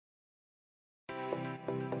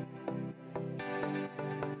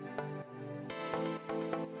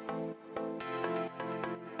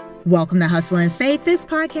Welcome to Hustle and Faith. This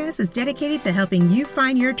podcast is dedicated to helping you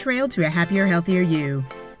find your trail to a happier, healthier you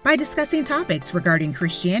by discussing topics regarding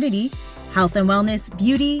Christianity, health and wellness,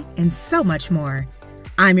 beauty, and so much more.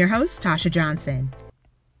 I'm your host, Tasha Johnson.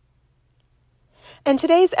 In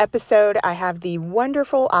today's episode, I have the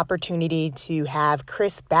wonderful opportunity to have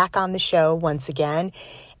Chris back on the show once again.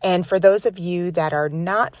 And for those of you that are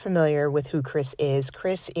not familiar with who Chris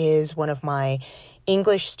is one of my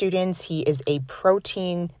English students. He is a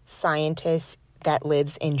protein scientist that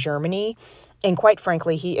lives in Germany. And quite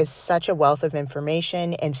frankly, he is such a wealth of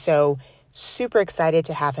information. And so super excited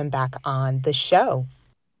to have him back on the show.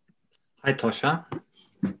 Hi, Tasha.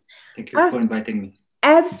 Thank you for inviting me.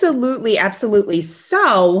 Absolutely.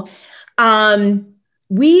 So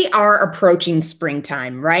we are approaching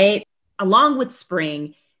springtime, right? Along with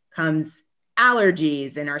spring comes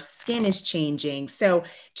allergies and our skin is changing. So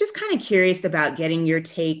just kind of curious about getting your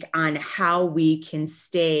take on how we can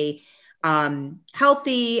stay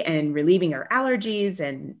healthy and relieving our allergies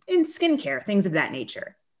and in skincare, things of that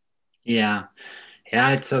nature. Yeah,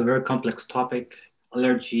 it's a very complex topic,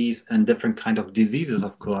 allergies and different kind of diseases,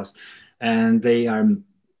 of course. And they are,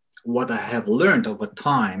 what I have learned over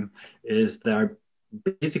time is they're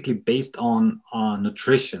basically based on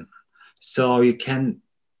nutrition. So you can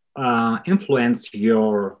influence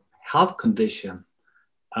your health condition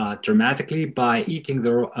dramatically by eating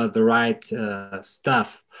the right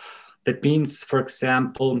stuff. That means, for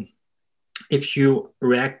example, if you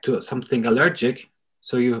react to something allergic,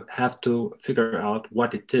 so you have to figure out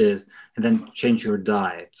what it is and then change your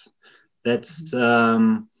diet. That's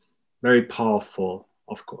very powerful,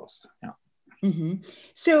 of course. Yeah. Mm-hmm.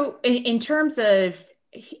 So in terms of,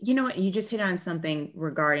 you know what, you just hit on something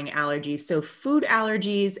regarding allergies. So food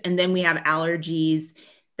allergies, and then we have allergies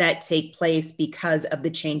that take place because of the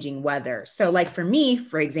changing weather. So like for me,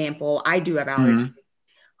 for example, I do have allergies.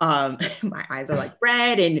 My eyes are like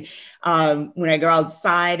red. And when I go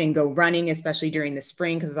outside and go running, especially during the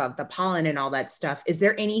spring, because of the pollen and all that stuff, is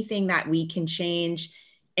there anything that we can change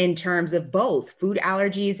in terms of both food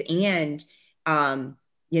allergies and,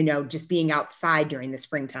 just being outside during the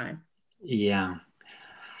springtime? Yeah.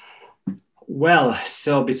 Well,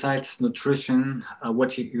 so besides nutrition,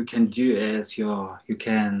 what you can do is you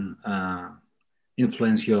can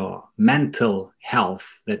influence your mental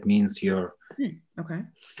health. That means your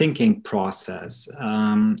thinking process.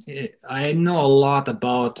 I know a lot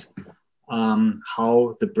about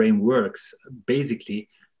how the brain works, basically.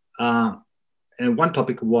 And one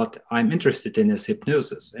topic what I'm interested in is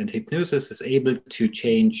hypnosis. And hypnosis is able to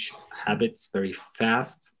change habits very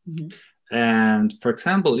fast. Mm-hmm. And for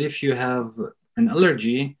example, if you have an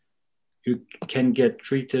allergy, you can get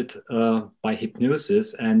treated by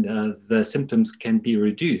hypnosis and the symptoms can be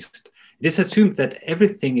reduced. It is assumed that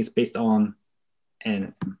everything is based on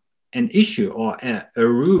an issue or a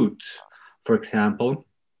root, for example.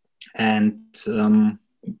 And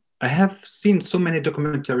I have seen so many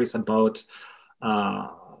documentaries about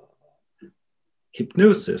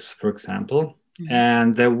hypnosis, for example. Mm-hmm.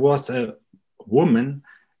 And there was a woman.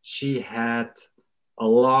 She had a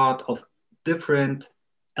lot of different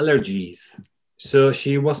allergies. So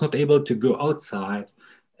she was not able to go outside.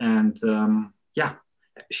 And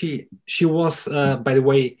she was, by the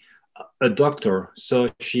way, a doctor. So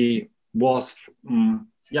she was,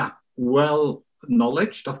 well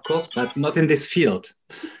knowledged, of course, but not in this field.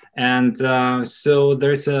 And so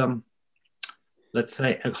there's let's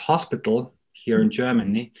say a hospital here in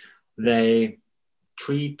Germany. They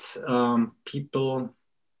treat people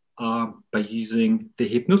by using the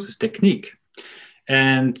hypnosis technique.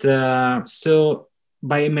 And so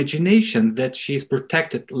by imagination that she's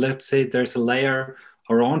protected, let's say there's a layer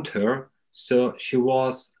around her. So she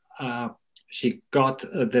got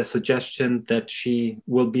the suggestion that she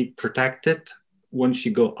will be protected when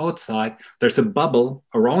she go outside. There's a bubble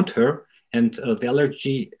around her and the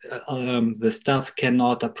allergy, the stuff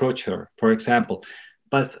cannot approach her, for example.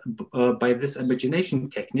 But by this imagination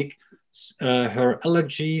technique, her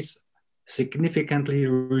allergies significantly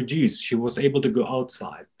reduced. She was able to go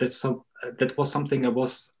outside. That was something I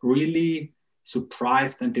was really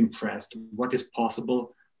surprised and impressed. What is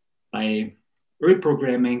possible by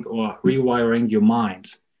reprogramming or rewiring your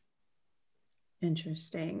mind?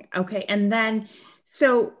 Interesting. Okay. And then,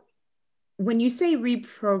 so when you say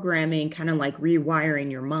reprogramming, kind of like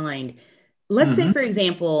rewiring your mind, let's say, for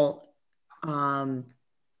example,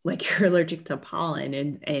 like you're allergic to pollen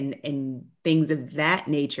and things of that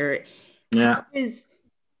nature. Yeah. How is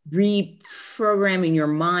reprogramming your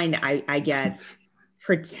mind, I guess,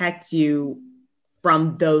 protect you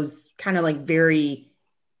from those kind of like very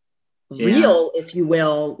real, if you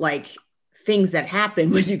will, like things that happen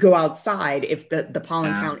when you go outside if the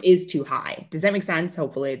pollen Yeah. count is too high. Does that make sense?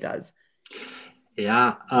 Hopefully it does. Yeah.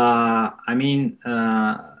 I mean,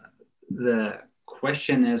 the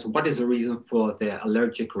question is, what is the reason for the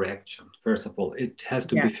allergic reaction? First of all, it has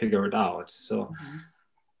to Yeah. be figured out. So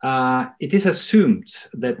it is assumed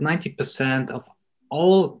that 90% of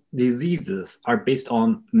all diseases are based on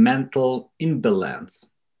mental imbalance.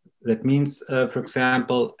 That means, for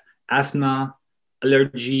example, asthma,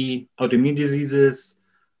 allergy, autoimmune diseases,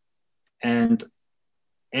 and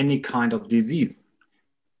any kind of disease.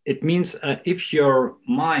 It means if your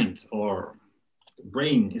mind or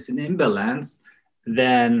brain is in imbalance,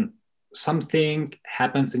 then something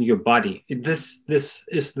happens in your body. This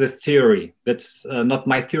is the theory. That's not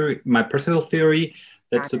my theory, my personal theory.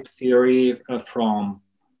 That's a theory from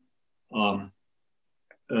um,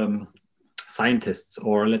 scientists,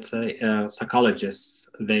 or let's say psychologists.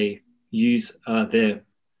 They use the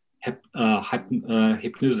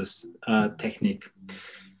hypnosis technique.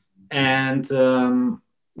 And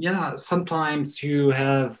yeah, sometimes you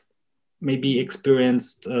have maybe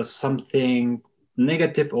experienced something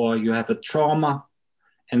negative, or you have a trauma.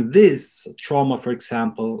 And this trauma, for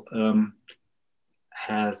example,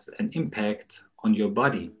 has an impact on your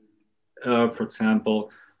body. For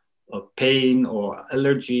example, pain or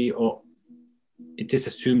allergy, or it is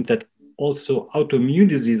assumed that also autoimmune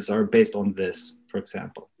diseases are based on this, for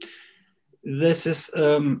example. This is,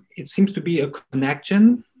 it seems to be a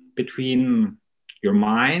connection between your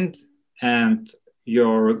mind and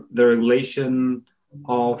the regulation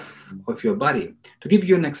of your body. To give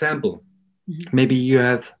you an example, maybe you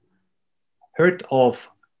have heard of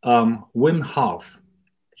Wim Hof,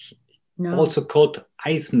 also called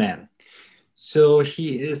Iceman. So he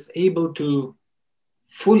is able to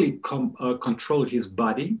fully control his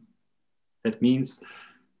body. That means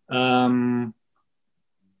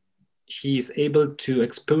he is able to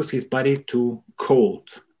expose his body to cold.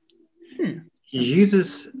 He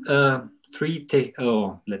uses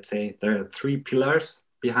let's say there are three pillars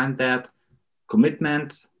behind that: commitment,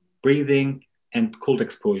 breathing, and cold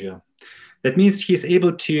exposure. That means he's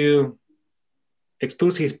able to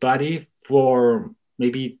expose his body for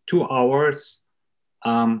maybe 2 hours,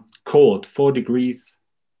 cold, 4 degrees,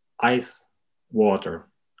 ice water.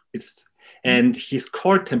 And his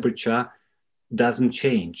core temperature doesn't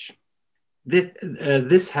change.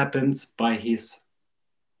 This happens by his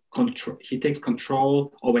control. He takes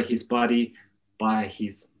control over his body by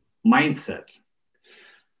his mindset.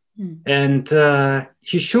 And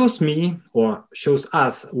he shows me, or shows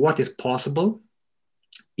us, what is possible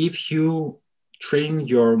if you train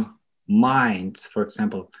your mind, for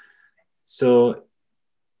example. So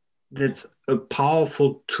that's a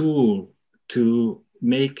powerful tool to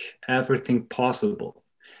make everything possible.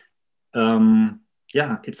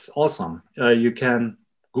 Yeah, it's awesome. You can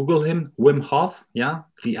Google him, Wim Hof, yeah,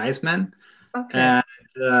 the Iceman. Okay.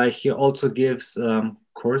 And he also gives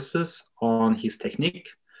courses on his technique.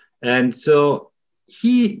 And so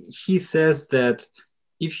he says that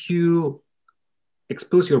if you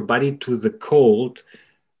expose your body to the cold,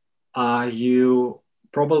 you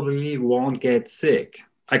probably won't get sick.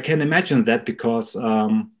 I can imagine that because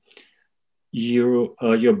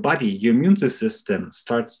your body, your immune system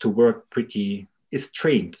starts to work is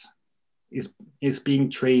trained, is being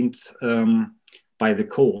trained by the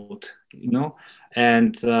cold, you know,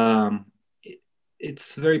 and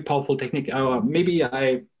it's a very powerful technique. Maybe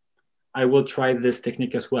I will try this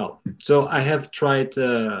technique as well. So I have tried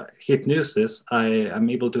hypnosis. I am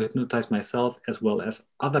able to hypnotize myself as well as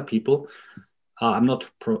other people. I'm not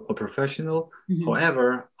a professional.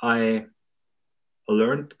 However, I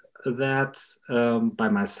learned that by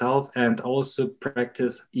myself, and also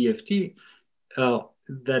practice EFT.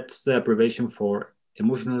 That's the abbreviation for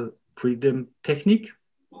emotional freedom technique.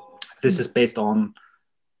 This is based on,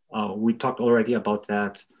 we talked already about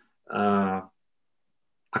that,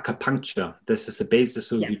 acupuncture. This is the basis.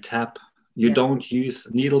 So you tap, you don't use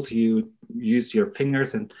needles, you use your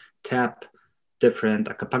fingers and tap different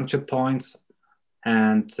acupuncture points.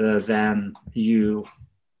 And then you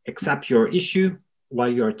accept your issue while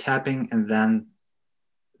you're tapping, and then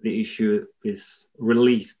the issue is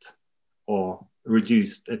released or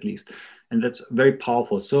reduced at least. And that's very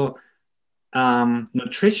powerful. So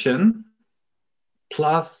nutrition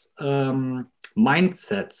plus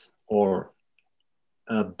mindset, or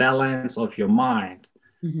balance of your mind.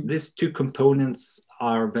 These two components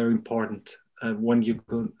are very important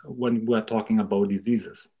when we're talking about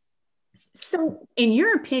diseases. So in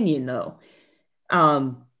your opinion though,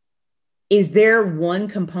 is there one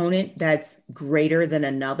component that's greater than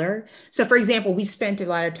another? So for example, we spent a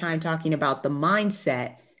lot of time talking about the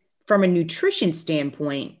mindset, from a nutrition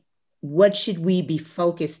standpoint, what should we be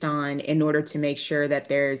focused on in order to make sure that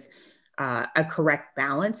there's a correct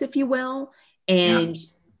balance, if you will? Yeah. And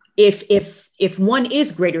if one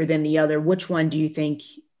is greater than the other, which one do you think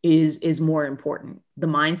is more important, the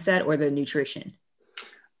mindset or the nutrition?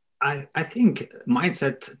 I think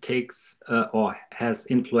mindset takes or has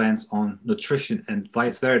influence on nutrition and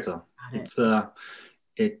vice versa.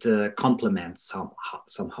 It complements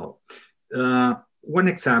somehow. One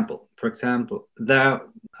example, for example,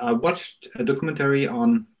 I watched a documentary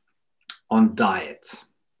on diet.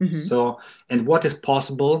 Mm-hmm. So, and what is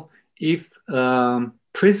possible if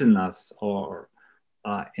prisoners or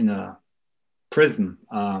in a prison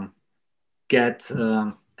get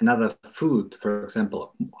another food, for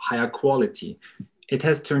example, higher quality. It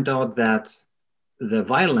has turned out that the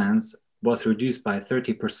violence was reduced by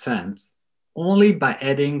 30% only by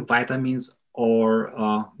adding vitamins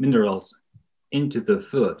or minerals into the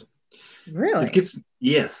food. Really?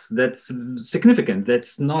 Yes, that's significant.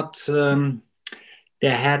 That's not, they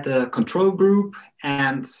had a control group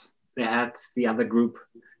and they had the other group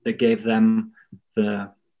that gave them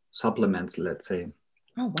the supplements, let's say.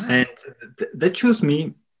 Oh, wow. And that shows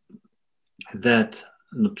me that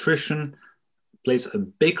nutrition plays a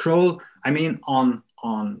big role. I mean, on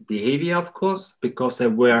behavior, of course, because they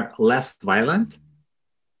were less violent,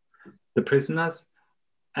 the prisoners.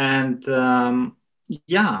 And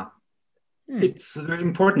it's very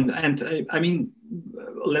important. And I mean,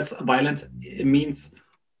 less violent, it means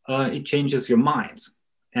it changes your mind.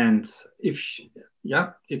 And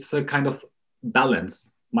it's a kind of balance,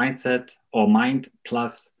 mindset or mind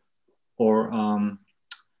plus or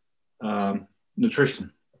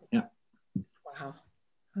nutrition. Yeah. Wow.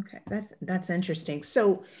 Okay. That's interesting.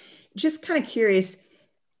 So just kind of curious,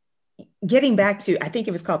 getting back to, I think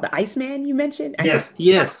it was called the Iceman you mentioned.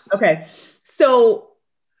 Yes. Okay. So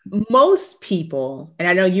most people, and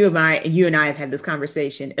I know you and I have had this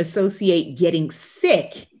conversation, associate getting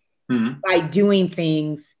sick by doing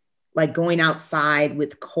things like going outside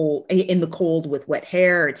in the cold with wet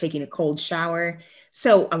hair or taking a cold shower.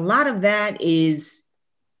 So a lot of that is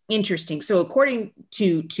interesting. So according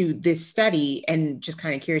to this study, and just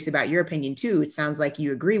kind of curious about your opinion too, it sounds like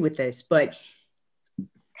you agree with this, but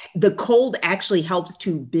the cold actually helps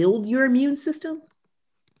to build your immune system?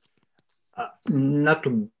 Not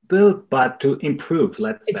to build, but to improve,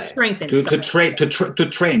 let's say. Strengthen. To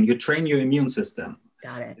train. You train your immune system.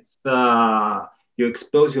 Got it. It's, you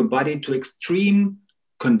expose your body to extreme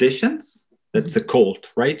conditions. That's the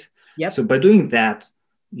cold, right? Yep. So by doing that,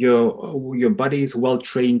 your body is well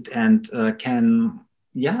trained and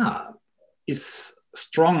is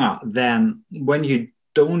stronger than when you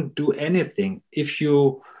don't do anything. If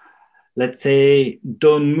you, let's say,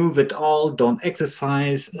 don't move at all, don't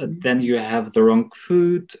exercise, then you have the wrong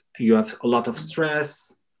food, you have a lot of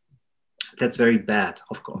stress. That's very bad,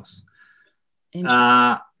 of course.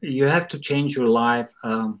 You have to change your life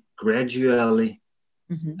gradually.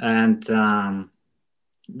 And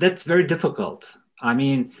that's very difficult. I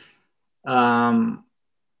mean,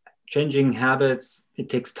 changing habits, it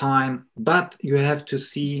takes time, but you have to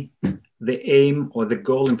see the aim or the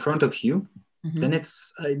goal in front of you.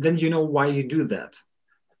 Then you know why you do that.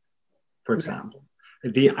 For example,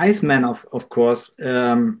 the Iceman, of course,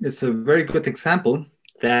 is a very good example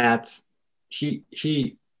that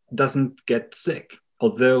he doesn't get sick,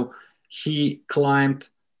 although he climbed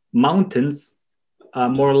mountains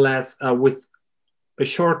more or less with a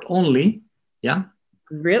shirt only. Yeah.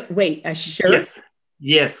 Wait, a shirt?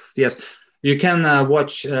 Yes. You can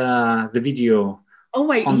watch the video. Oh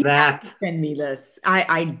my! On that, send me this.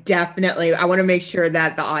 I definitely. I want to make sure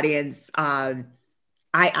that the audience.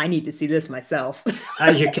 I need to see this myself.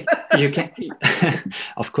 You can.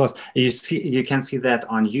 Of course, you can see that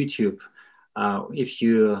on YouTube. If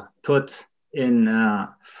you put in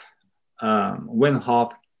Wim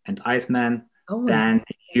Hof and Iceman, then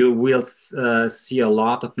you will see a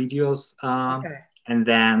lot of videos, and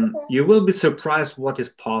then you will be surprised what is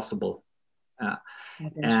possible.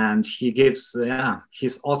 And he gives,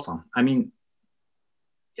 he's awesome. I mean,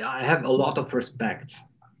 I have a lot of respect.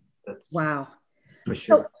 Wow. For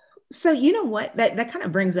sure. So you know what, that kind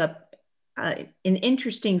of brings up an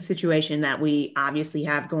interesting situation that we obviously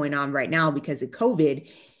have going on right now because of COVID.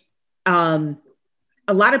 A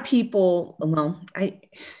lot of people, well, I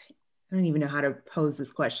don't even know how to pose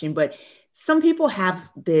this question, but some people have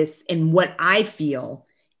this, and what I feel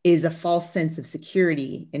is a false sense of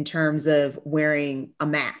security in terms of wearing a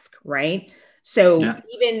mask, right? So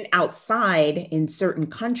even outside in certain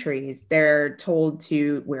countries, they're told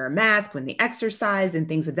to wear a mask when they exercise and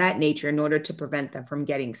things of that nature in order to prevent them from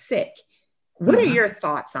getting sick. What are your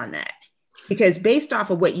thoughts on that? Because based off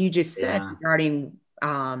of what you just said regarding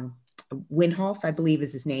Winhoff, I believe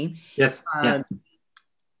is his name. Yes.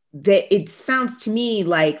 That it sounds to me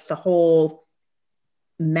like the whole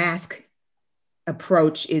mask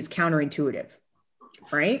approach is counterintuitive,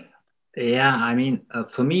 right? Yeah, I mean,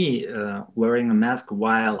 for me, wearing a mask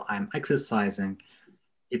while I'm exercising,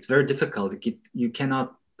 it's very difficult. You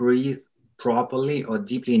cannot breathe properly or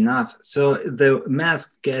deeply enough. So the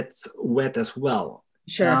mask gets wet as well.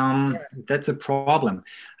 Sure. That's a problem.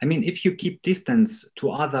 I mean, if you keep distance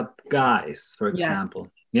to other guys, for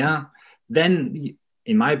example, then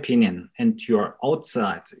in my opinion, and you're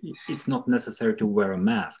outside, it's not necessary to wear a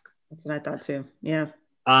mask. That's what I thought too. Yeah.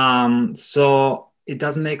 So it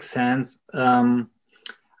doesn't make sense. I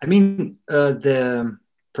mean, the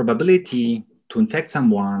probability to infect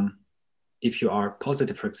someone, if you are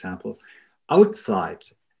positive, for example, outside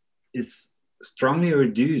is strongly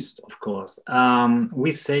reduced, of course.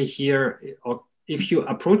 We say here, if you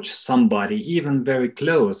approach somebody, even very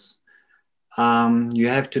close, you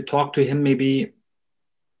have to talk to him maybe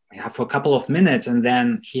for a couple of minutes, and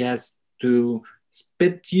then he has to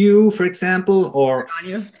spit you, for example, or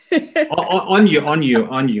on you, on you,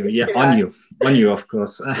 on you, of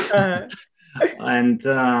course. And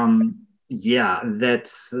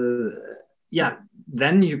that's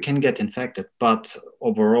then you can get infected. But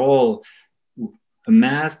overall, a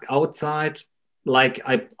mask outside, like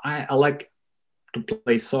I like to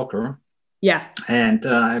play soccer. Yeah. And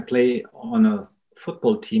I play on a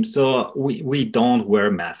football team, so we don't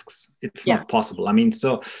wear masks. It's not possible. I mean,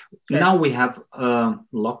 so now we have a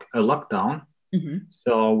lockdown,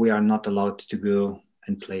 so we are not allowed to go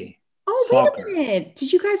and play soccer. Wait a minute,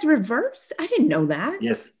 did you guys reverse? I didn't know that.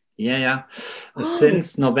 Yes.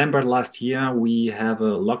 Since November last year, we have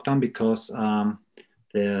a lockdown because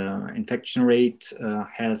the infection rate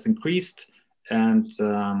has increased, and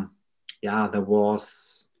there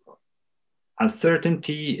was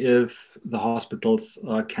uncertainty if the hospitals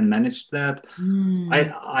can manage that.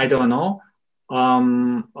 I don't know.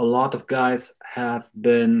 A lot of guys have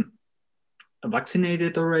been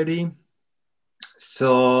vaccinated already,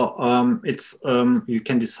 so it's you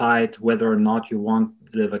can decide whether or not you want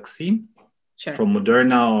the vaccine from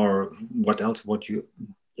Moderna or what else. What you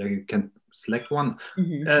can select one.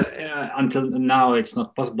 Until now, it's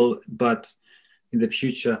not possible, but in the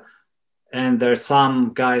future. And there are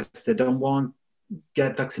some guys that don't want to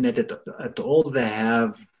get vaccinated at all. They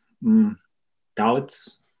have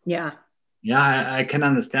doubts. I can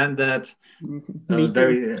understand that. Very,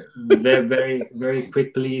 very, very, very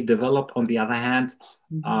quickly developed. On the other hand,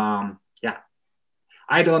 I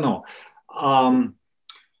don't know.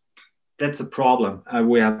 That's a problem.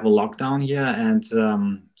 We have a lockdown here, and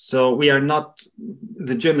so we are not.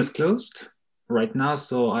 The gym is closed right now,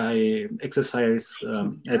 so I exercise.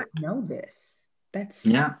 I know this. That's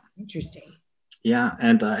interesting. Yeah,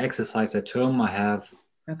 and I exercise at home. I have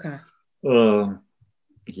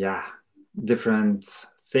different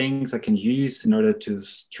things I can use in order to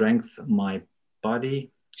strengthen my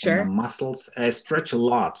body, my muscles. I stretch a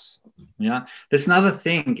lot. Yeah, there's another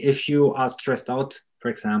thing. If you are stressed out, for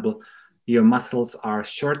example, your muscles are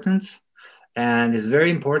shortened, and it's very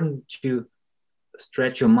important to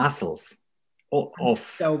stretch your muscles. All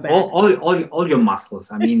your muscles.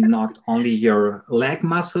 I mean, not only your leg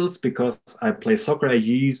muscles, because I play soccer. I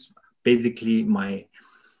use basically my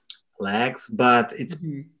legs, but it's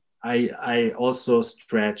I also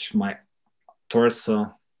stretch my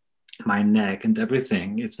torso, my neck, and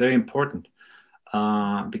everything. It's very important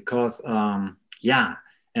because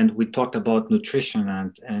and we talked about nutrition,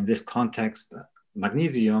 and in this context,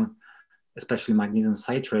 magnesium, especially magnesium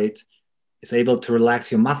citrate, is able to relax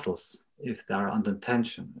your muscles if they are under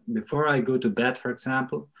tension. Before I go to bed, for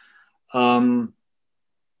example,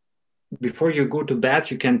 before you go to bed,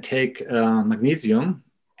 you can take magnesium,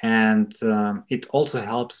 and it also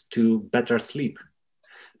helps to better sleep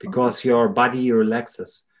because your body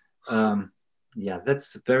relaxes.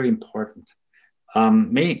 That's very important.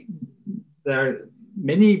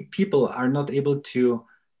 Many people are not able to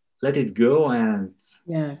let it go, and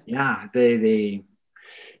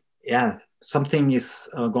something is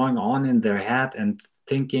going on in their head and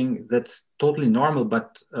thinking that's totally normal,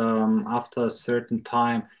 but after a certain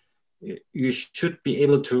time you should be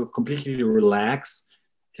able to completely relax,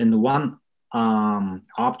 and one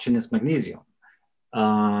option is magnesium.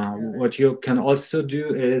 What you can also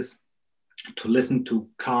do is to listen to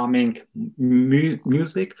calming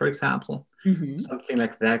music, for example, something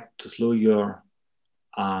like that, to slow your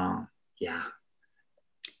to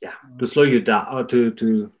slow you down,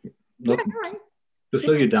 to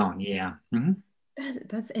slow you down.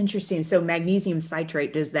 That's interesting. So magnesium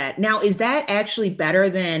citrate does that. Now, is that actually better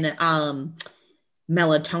than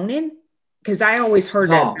melatonin? Because I always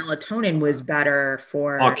heard that Oh, melatonin was better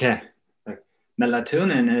for. okay.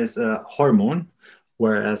 Melatonin is a hormone,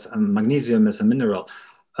 whereas magnesium is a mineral.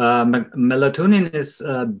 Melatonin is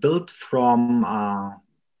built from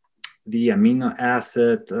the amino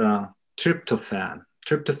acid tryptophan.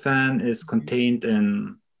 Tryptophan is contained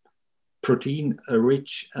in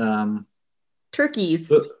protein-rich Turkeys.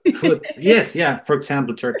 foods. Yes, yeah. For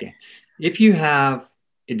example, turkey. If you have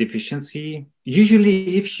a deficiency,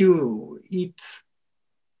 usually if you eat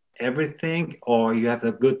everything or you have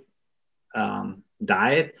a good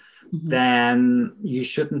diet, then you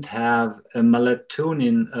shouldn't have a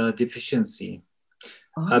melatonin deficiency.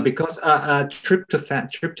 Because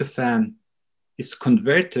tryptophan is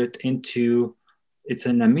converted into, it's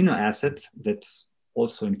an amino acid that's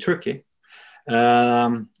also in turkey,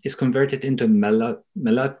 is converted into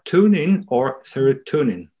melatonin or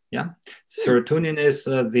serotonin. Yeah, serotonin is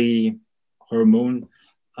the hormone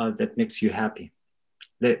that makes you happy,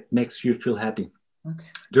 that makes you feel happy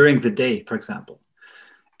during the day, for example.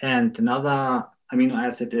 And another amino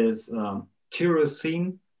acid is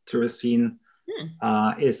tyrosine. Tyrosine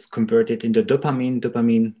is converted into dopamine.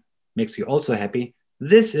 Dopamine makes you also happy.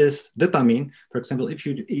 This is dopamine. For example, if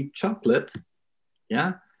you eat chocolate,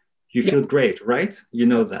 yeah, you feel great, right? You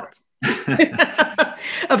know that.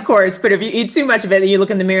 Of course, but if you eat too much of it, then you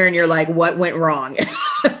look in the mirror and you're like, what went wrong?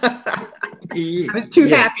 I was too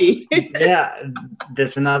happy. Yeah,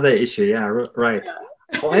 that's another issue. Yeah, right.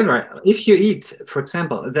 However, if you eat, for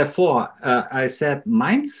example, therefore, I said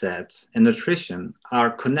mindset and nutrition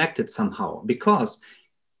are connected somehow, because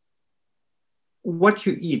what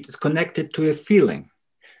you eat is connected to a feeling.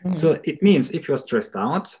 So it means if you're stressed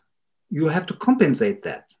out, you have to compensate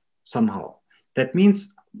that somehow. That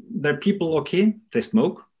means there are people, okay, they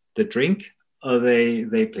smoke, they drink,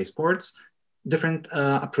 they play sports, different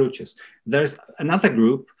approaches. There's another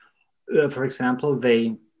group, for example,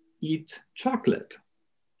 they eat chocolate.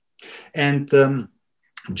 And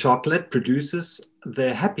chocolate produces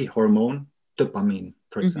the happy hormone, dopamine,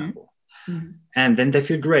 for example. And then they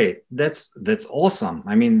feel great. That's awesome.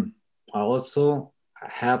 I mean, I also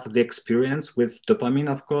have the experience with dopamine,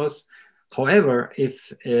 of course. However,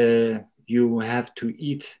 if you have to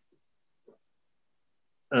eat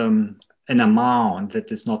an amount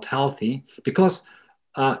that is not healthy, because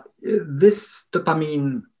this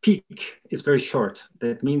dopamine peak is very short.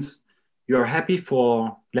 That means you're happy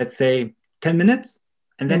for, let's say, 10 minutes,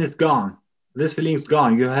 and then it's gone. This feeling is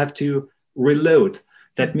gone. You have to reload.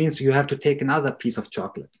 That means you have to take another piece of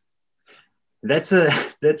chocolate. That's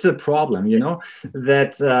a problem, you know,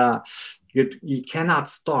 that you cannot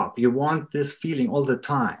stop. You want this feeling all the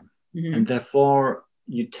time. And therefore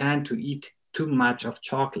you tend to eat too much of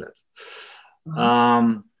chocolate.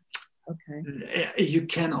 You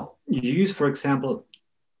can use, for example,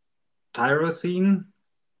 tyrosine,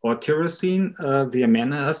 the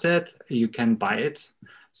amino acid. You can buy it.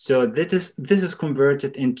 So this is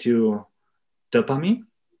converted into dopamine.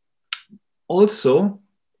 Also,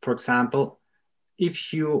 for example,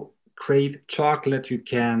 if you crave chocolate, you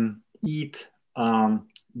can eat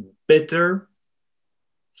bitter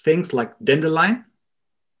things like dandelion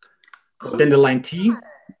tea.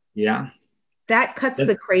 Yeah. That cuts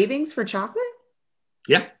the cravings for chocolate?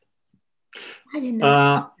 Yeah. I didn't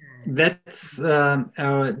know. That's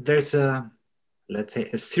there's a, let's say,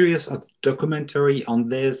 a series of documentary on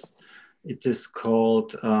this. It is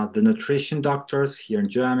called The Nutrition Doctors here in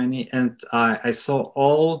Germany, and I saw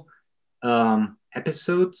all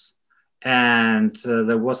episodes. And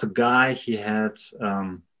there was a guy, he had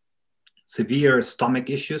severe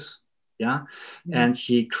stomach issues, and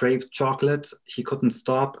he craved chocolate. He couldn't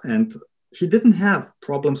stop, and he didn't have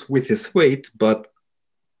problems with his weight, but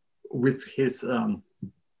with his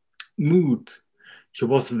mood. He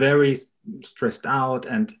was very stressed out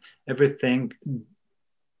and everything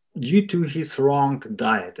due to his wrong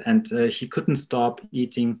diet, and he couldn't stop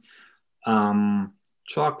eating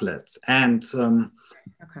chocolate. And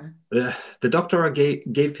the doctor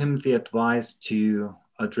gave him the advice to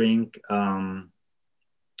drink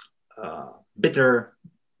bitter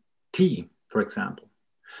tea, for example.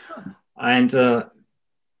 And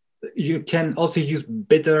you can also use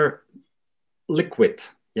bitter liquid.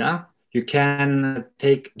 Yeah, you can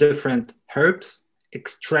take different herbs,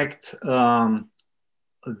 extract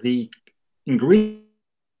the ingredient,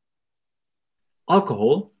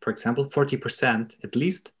 alcohol, for example, 40% at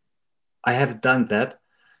least. I have done that.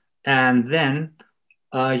 And then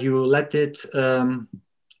you let it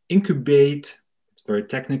incubate. It's very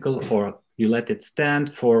technical. Or you let it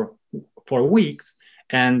stand for for weeks,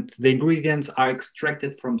 and the ingredients are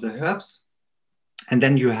extracted from the herbs, and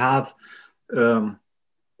then you have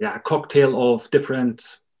a cocktail of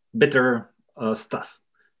different bitter stuff.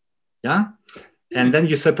 Yeah. And then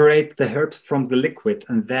you separate the herbs from the liquid,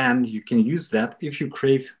 and then you can use that. If you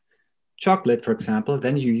crave chocolate, for example,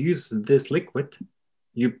 then you use this liquid,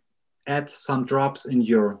 you add some drops in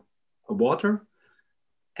your water,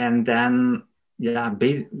 and then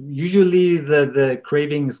usually the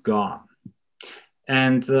craving is gone.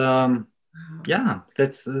 And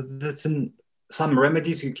that's some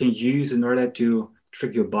remedies you can use in order to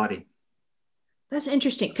trick your body. That's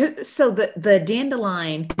interesting. So the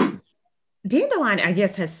dandelion, I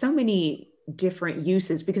guess, has so many different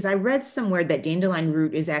uses, because I read somewhere that dandelion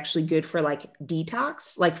root is actually good for like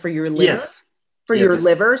detox, like for your liver. Yes. Your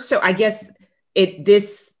liver. So I guess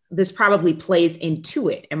this probably plays into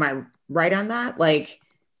it. Am I right on that? Like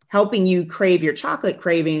helping you crave your chocolate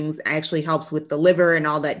cravings actually helps with the liver and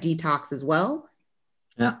all that detox as well.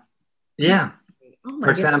 Yeah. Yeah. Oh,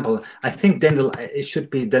 for example, I think it should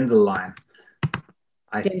be dandelion.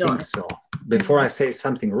 I think so. Before I say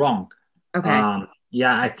something wrong. Okay. I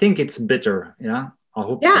think it's bitter. Yeah. I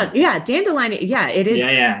hope. Yeah. So. Yeah. Dandelion. Yeah. It is.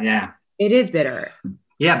 Yeah. It is bitter.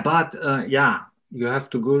 Yeah. But you have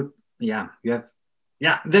to go. Yeah. You have.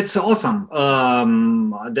 Yeah. That's awesome.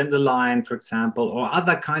 Dandelion, for example, or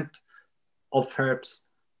other kinds of herbs.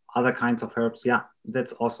 Yeah.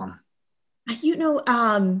 That's awesome.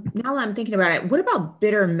 Now I'm thinking about it. What about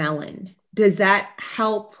bitter melon? Does that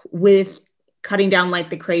help with cutting down like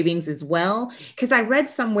the cravings as well? Because I read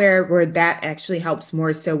somewhere where that actually helps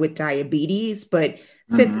more so with diabetes, but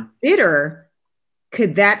since it's bitter,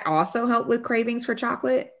 could that also help with cravings for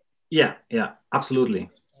chocolate? Yeah, absolutely.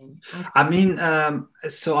 Okay. I mean,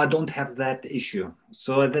 so I don't have that issue.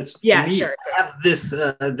 So that's for me. Sure. I have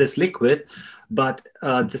this liquid, but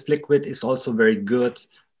this liquid is also very good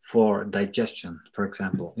for digestion, for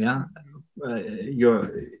example. Yeah,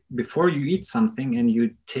 before you eat something and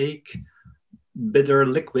you take bitter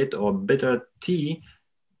liquid or bitter tea,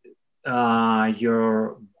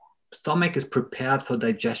 your stomach is prepared for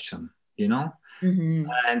digestion. And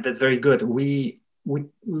that's very good. We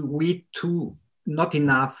too not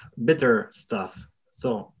enough bitter stuff,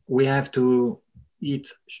 so we have to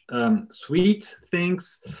eat sweet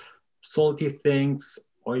things, salty things,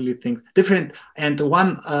 oily things, different. And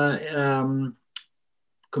one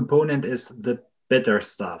component is the bitter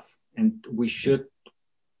stuff, and we should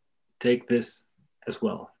take this as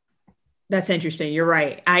well. That's interesting. You're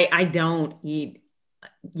right. I don't eat.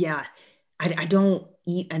 Yeah, I don't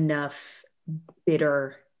eat enough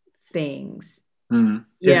bitter things. Mm-hmm.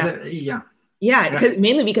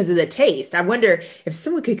 Mainly because of the taste. I wonder if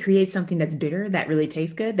someone could create something that's bitter that really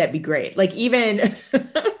tastes good. That'd be great. Like even,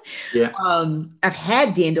 I've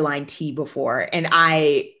had dandelion tea before, and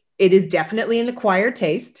it is definitely an acquired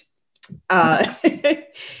taste.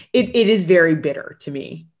 It is very bitter to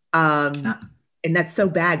me. And that's so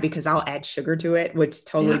bad because I'll add sugar to it, which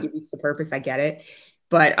totally defeats the purpose. I get it.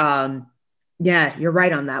 But you're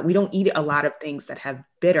right on that. We don't eat a lot of things that have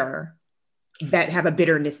a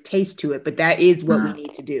bitterness taste to it, but that is what we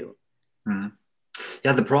need to do.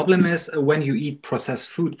 Yeah, the problem is when you eat processed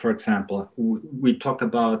food, for example, we talked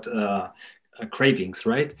about cravings,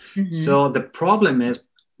 right? So the problem is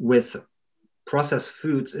with processed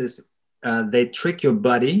foods is they trick your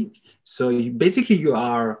body. So you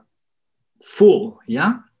are full.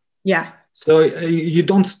 Yeah. So you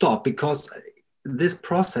don't stop, because this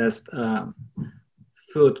processed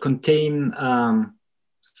food contain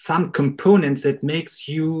some components that makes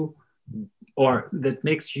your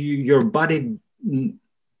body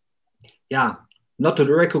not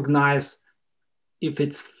to recognize if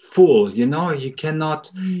it's full. You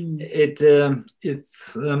cannot. It's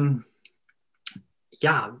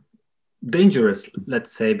dangerous,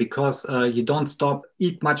 let's say, because you don't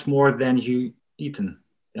eat much more than you eaten.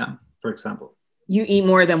 For example, you eat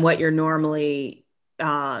more than what you're normally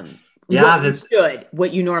what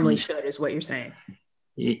you normally should is what you're saying.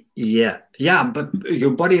 But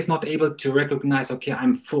your body is not able to recognize, okay,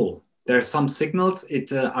 I'm full. There are some signals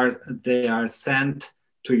they are sent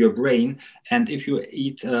to your brain, and if you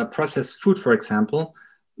eat processed food, for example,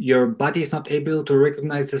 your body is not able to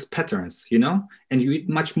recognize these patterns, and you eat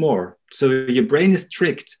much more. So your brain is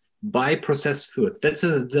tricked by processed food. That's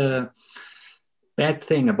the bad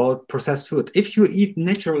thing about processed food. If you eat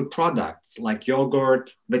natural products like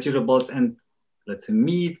yogurt, vegetables, and let's say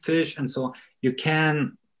meat, fish, and so on, you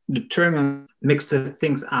can mix the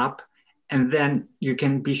things up, and then you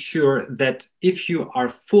can be sure that if you are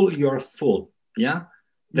full, you're full.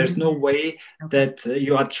 There's no way that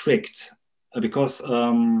you are tricked. because,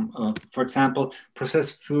 for example,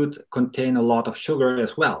 processed food contain a lot of sugar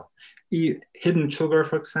as well. Hidden sugar,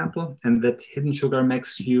 for example, and that hidden sugar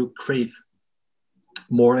makes you crave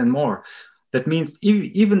more and more. That means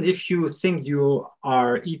even if you think you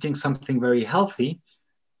are eating something very healthy,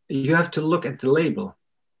 you have to look at the label.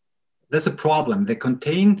 That's a problem. They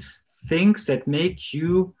contain things that make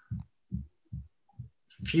you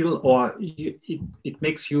feel, or it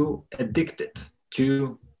makes you addicted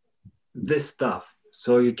to this stuff.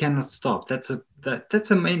 So you cannot stop. That's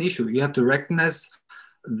a main issue. You have to recognize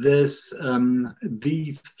this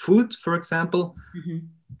these foods, for example, mm-hmm.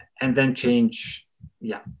 and then change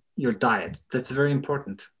your diet. That's very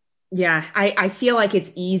important. Yeah, I feel like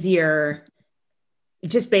it's easier,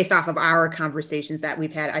 just based off of our conversations that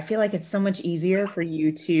we've had. I feel like it's so much easier for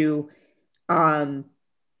you to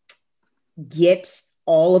get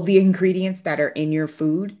all of the ingredients that are in your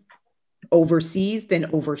food overseas than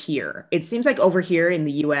over here. It seems like over here in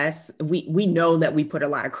the US, we know that we put a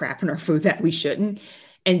lot of crap in our food that we shouldn't.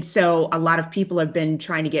 And so a lot of people have been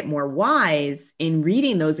trying to get more wise in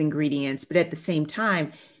reading those ingredients, but at the same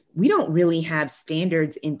time, we don't really have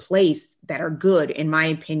standards in place that are good, in my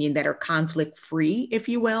opinion, that are conflict free, if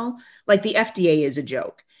you will. Like the FDA is a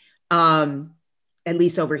joke. At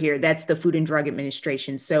least over here, that's the Food and Drug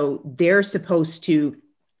Administration. So they're supposed to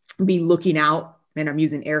be looking out, and I'm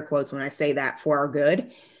using air quotes when I say that, for our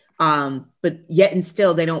good. But yet and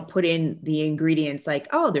still, they don't put in the ingredients like,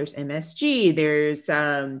 oh, there's MSG, there's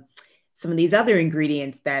some of these other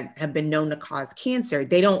ingredients that have been known to cause cancer.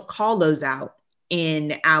 They don't call those out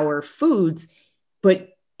in our foods.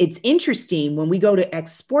 But it's interesting when we go to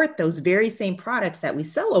export those very same products that we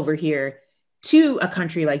sell over here to a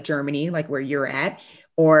country like Germany, like where you're at,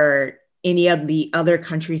 or any of the other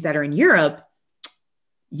countries that are in Europe,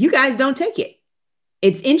 you guys don't take it.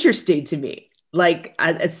 It's interesting to me. Like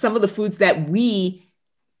some of the foods that we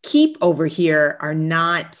keep over here are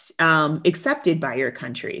not accepted by your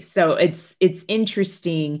country. So it's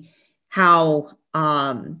interesting how,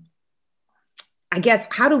 I guess,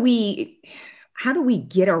 how do we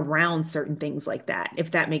get around certain things like that,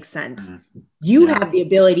 if that makes sense? Mm-hmm. You have the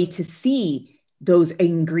ability to see those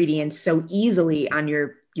ingredients so easily on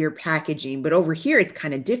your packaging, but over here it's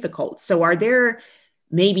kind of difficult. So are there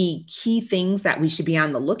maybe key things that we should be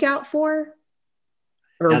on the lookout for?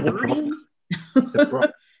 Or the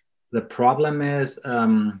problem is,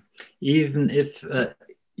 even if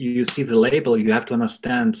you see the label, you have to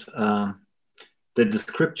understand the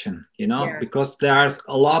description, because there's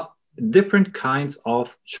a lot different kinds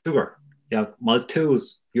of sugar. You have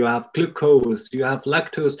maltose, you have glucose, you have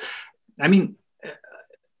lactose. I mean,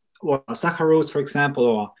 or saccharose, for example,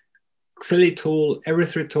 or xylitol,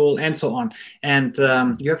 erythritol, and so on. And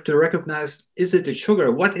you have to recognize, is it a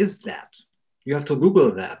sugar? What is that? You have to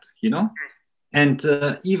Google that, And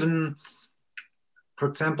even, for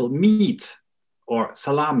example, meat or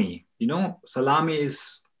salami, salami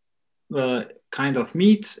is kind of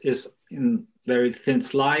meat, is in very thin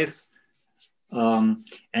slice,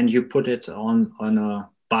 and you put it on a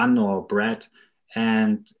bun or bread.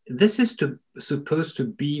 And this is supposed to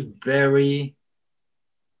be very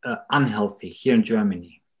unhealthy here in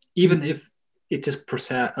Germany, even if it is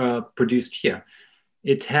produced here.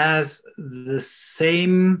 It has the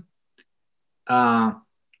same,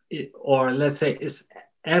 or let's say, is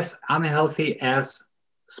as unhealthy as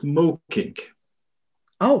smoking.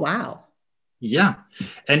 Oh, wow. Yeah.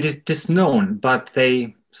 And it is known, but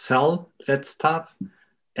they sell that stuff.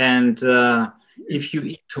 And if you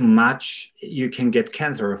eat too much, you can get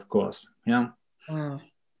cancer, of course. Yeah. Wow.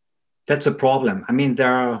 That's a problem. I mean,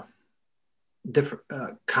 there are different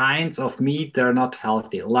kinds of meat that are not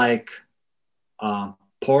healthy, like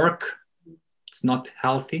pork. It's not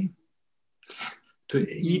healthy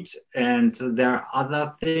to eat. And there are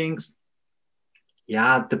other things.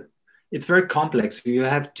 Yeah, it's very complex. You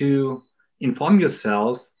have to inform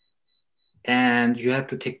yourself, and you have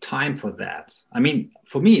to take time for that. I mean,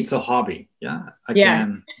 for me, it's a hobby. Yeah, I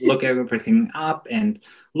can look everything up and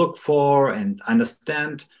look for and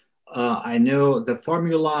understand. I know the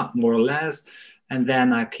formula more or less, and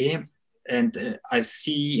then I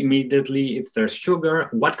see immediately if there's sugar,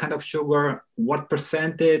 what kind of sugar, what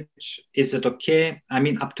percentage, is it okay? I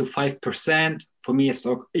mean, up to 5%, for me,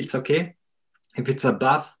 it's okay. If it's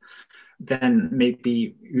above, then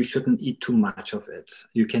maybe you shouldn't eat too much of it.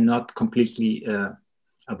 You cannot completely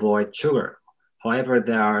avoid sugar. However,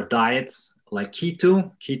 there are diets like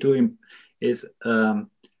keto. Keto is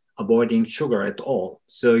avoiding sugar at all.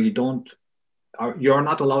 So you're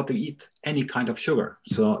not allowed to eat any kind of sugar.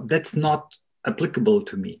 So that's not applicable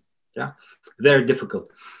to me. Yeah, very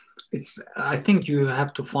difficult. I think you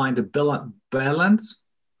have to find a balance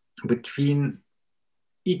between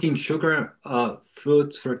eating sugar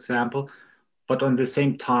foods, for example, but on the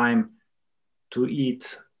same time to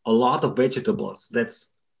eat a lot of vegetables.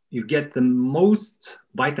 That's you get the most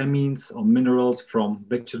vitamins or minerals from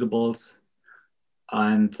vegetables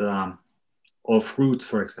and or fruits,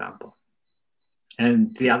 for example.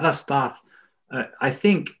 And the other stuff, I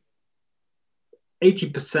think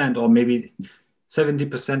 80% or maybe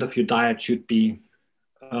 70% of your diet should be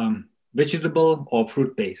vegetable or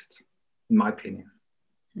fruit based, in my opinion.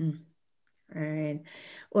 All right.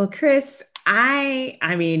 Well, Chris, I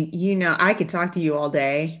mean, I could talk to you all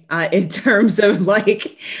day in terms of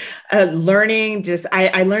like learning.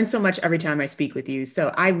 I learn so much every time I speak with you.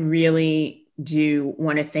 So I really do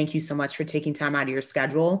want to thank you so much for taking time out of your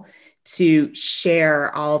schedule to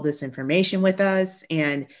share all of this information with us.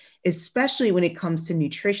 And especially when it comes to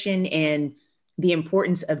nutrition and the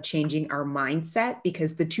importance of changing our mindset,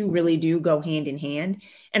 because the two really do go hand in hand.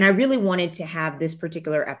 And I really wanted to have this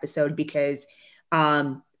particular episode because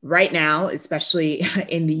right now, especially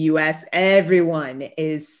in the US, everyone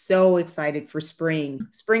is so excited for spring.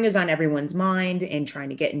 Spring is on everyone's mind and trying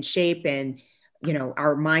to get in shape, and,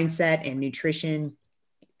 our mindset and nutrition.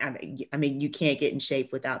 I mean, you can't get in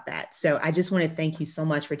shape without that. So I just want to thank you so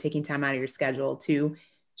much for taking time out of your schedule to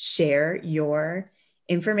share your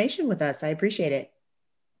information with us. I appreciate it.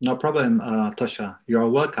 No problem, Tosha. You're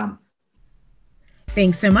welcome.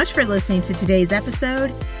 Thanks so much for listening to today's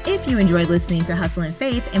episode. If you enjoyed listening to Hustle and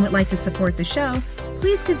Faith and would like to support the show,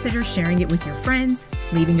 please consider sharing it with your friends,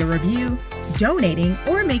 leaving a review, donating,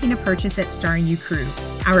 or making a purchase at Starring You Crew,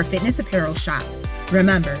 our fitness apparel shop.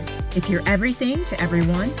 Remember, if you're everything to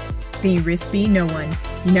everyone, then you risk being no one.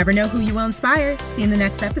 You never know who you will inspire. See you in the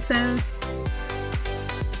next episode.